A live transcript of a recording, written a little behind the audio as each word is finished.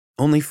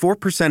Only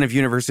 4% of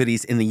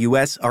universities in the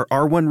U.S. are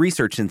R1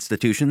 research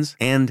institutions,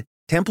 and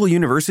Temple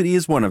University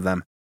is one of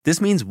them. This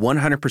means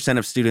 100%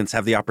 of students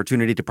have the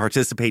opportunity to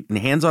participate in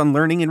hands-on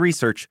learning and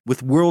research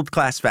with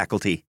world-class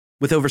faculty.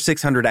 With over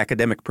 600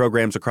 academic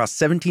programs across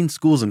 17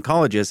 schools and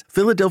colleges,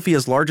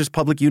 Philadelphia's largest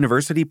public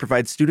university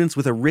provides students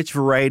with a rich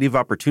variety of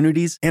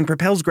opportunities and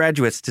propels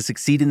graduates to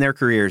succeed in their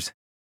careers.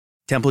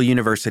 Temple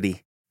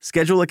University.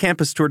 Schedule a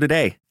campus tour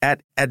today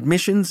at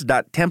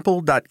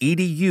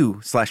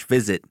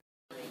admissions.temple.edu/visit.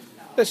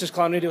 This is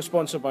Clan Radio,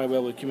 sponsored by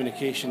Wellwood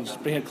Communications.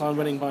 Braehead Clan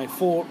winning by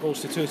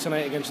 4-2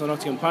 tonight against the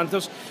Nottingham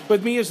Panthers.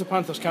 With me is the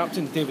Panthers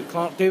captain, David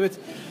Clarke. David,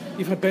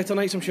 you've had better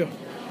nights, I'm sure.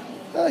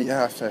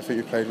 Yeah, I think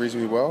we played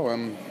reasonably well.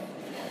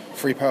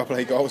 3 power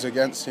play goals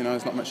against,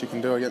 there's not much you can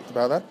do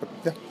about that. But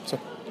yeah, so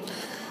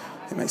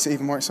it makes it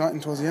even more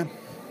exciting towards the end.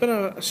 Been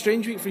a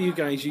strange week for you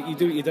guys. You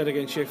do what you did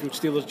against Sheffield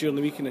Steelers during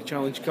the week in the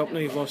Challenge Cup. Now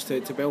you've lost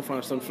to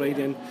Belfast on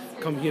Friday and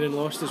come here and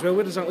lost as well.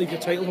 Where does that leave your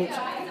title hopes?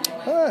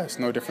 It's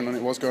no different than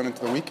it was going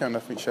into the weekend. I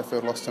think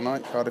Sheffield lost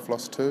tonight, Cardiff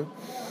lost 2.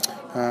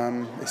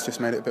 It's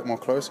just made it a bit more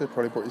closer.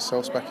 Probably brought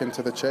yourselves back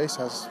into the chase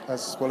as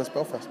well as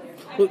Belfast.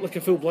 Looked like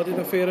a full-blooded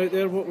affair out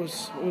there. What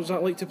was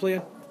that like to play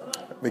in?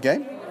 The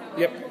game?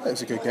 Yep. It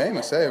was a good game,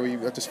 I say.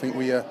 I just think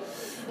we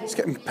just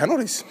getting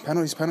penalties. I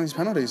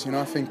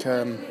think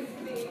a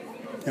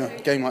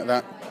game like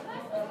that,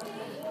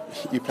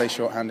 you play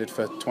short-handed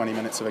for 20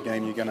 minutes of a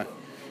game, you're gonna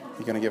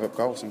give up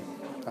goals, and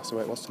that's the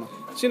way it was tonight.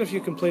 I've seen a few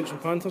complaints from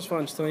Panthers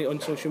fans tonight on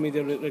social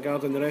media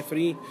regarding the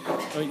referee.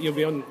 You'll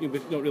be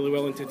not really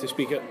willing to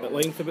speak at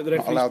length about the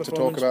referee's not allowed to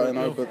talk about it,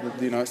 no. But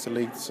it's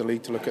the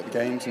league to look at the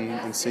games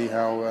and see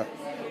how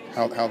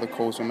the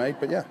calls were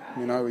made. But yeah,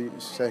 you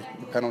say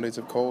the penalties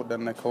are called,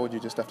 then they're called. You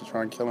just have to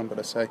try and kill them. But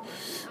I say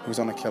he was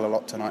on a kill a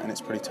lot tonight, and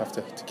it's pretty tough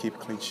to keep a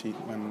clean sheet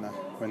when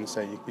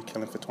say you're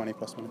killing for 20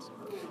 plus minutes.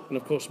 And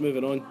of course,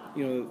 moving on,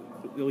 the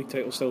league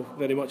title's still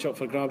very much up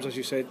for grabs, as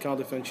you said.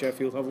 Cardiff and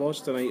Sheffield have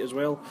lost tonight as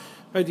well.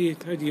 How do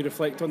you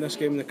reflect on this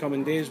game in the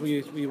coming days? Will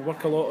you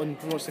work a lot on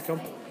what's to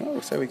come? Well,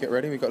 we say we get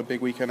ready. We've got a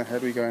big weekend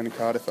ahead. We go into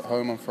Cardiff at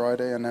home on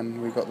Friday, and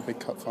then we've got the big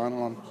cup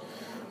final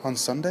on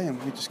Sunday,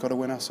 and we just got to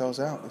win ourselves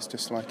out. It's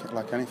just like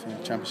anything.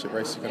 The championship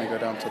race is going to go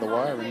down to the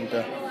wire,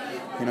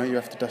 and you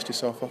have to dust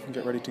yourself off and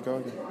get ready to go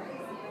again.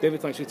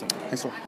 David, thanks for your time. Thanks a lot.